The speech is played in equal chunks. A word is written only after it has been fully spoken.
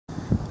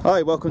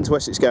Hi, welcome to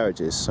Wessex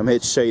Garages. I'm here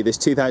to show you this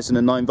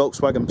 2009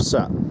 Volkswagen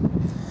Passat.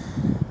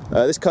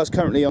 This car's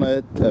currently on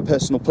a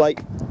personal plate.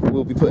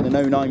 We'll be putting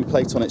an 09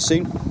 plate on it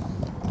soon.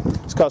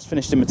 This car's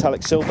finished in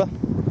metallic silver.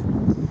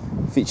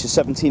 Features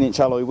 17-inch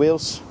alloy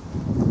wheels,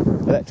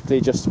 electrically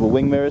adjustable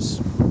wing mirrors.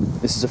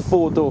 This is a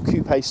 4-door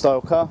coupe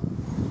style car.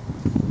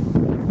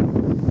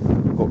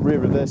 Got rear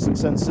reversing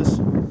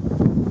sensors.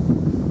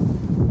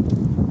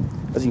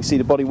 As you can see,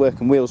 the bodywork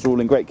and wheels are all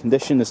in great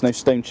condition. There's no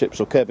stone chips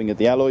or curbing of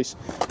the alloys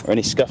or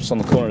any scuffs on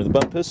the corner of the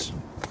bumpers.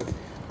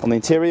 On the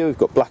interior we've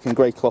got black and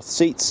grey cloth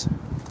seats.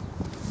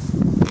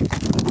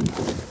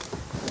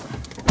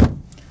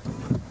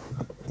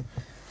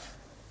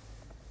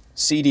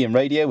 CD and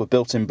radio with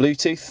built-in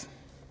Bluetooth.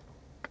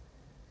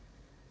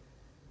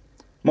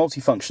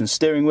 Multifunction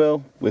steering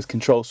wheel with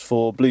controls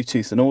for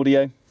Bluetooth and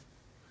audio.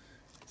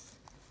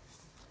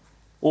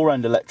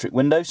 All-round electric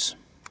windows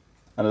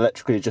and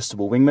electrically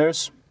adjustable wing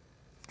mirrors.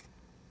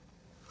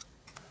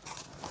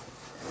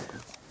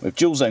 With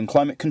dual zone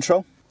climate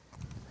control.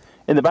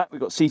 In the back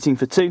we've got seating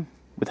for two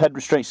with head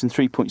restraints and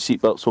 3-point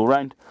seat belts all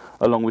round,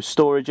 along with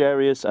storage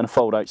areas and a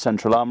fold out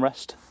central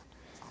armrest.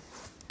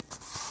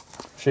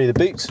 Show you the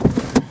boot.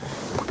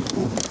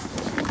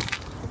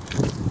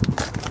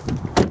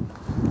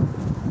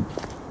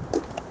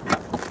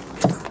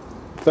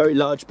 Very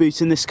large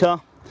boot in this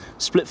car.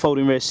 Split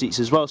folding rear seats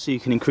as well, so you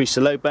can increase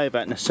the load bay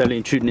without necessarily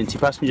intruding into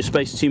your passenger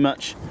space too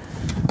much.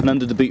 And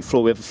under the boot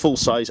floor we have a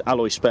full-size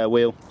alloy spare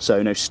wheel,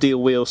 so no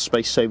steel wheels,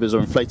 space savers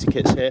or inflator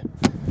kits here.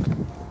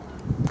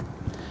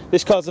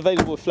 This car's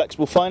available with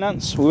flexible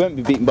finance. We won't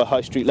be beaten by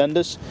high street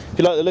lenders. If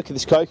you like the look of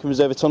this car, you can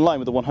reserve it online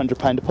with a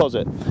 £100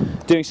 deposit.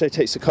 Doing so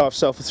takes the car for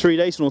sale for 3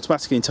 days and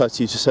automatically entitles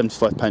you to a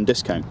 £75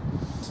 discount.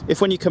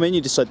 If when you come in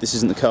you decide this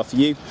isn't the car for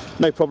you,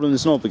 no problem,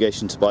 there's no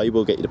obligation to buy, you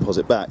will get your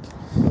deposit back.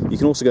 You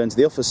can also go into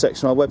the offers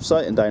section of our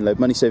website and download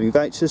money saving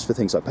vouchers for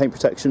things like paint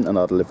protection and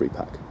our delivery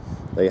pack.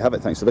 There you have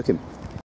it, thanks for looking.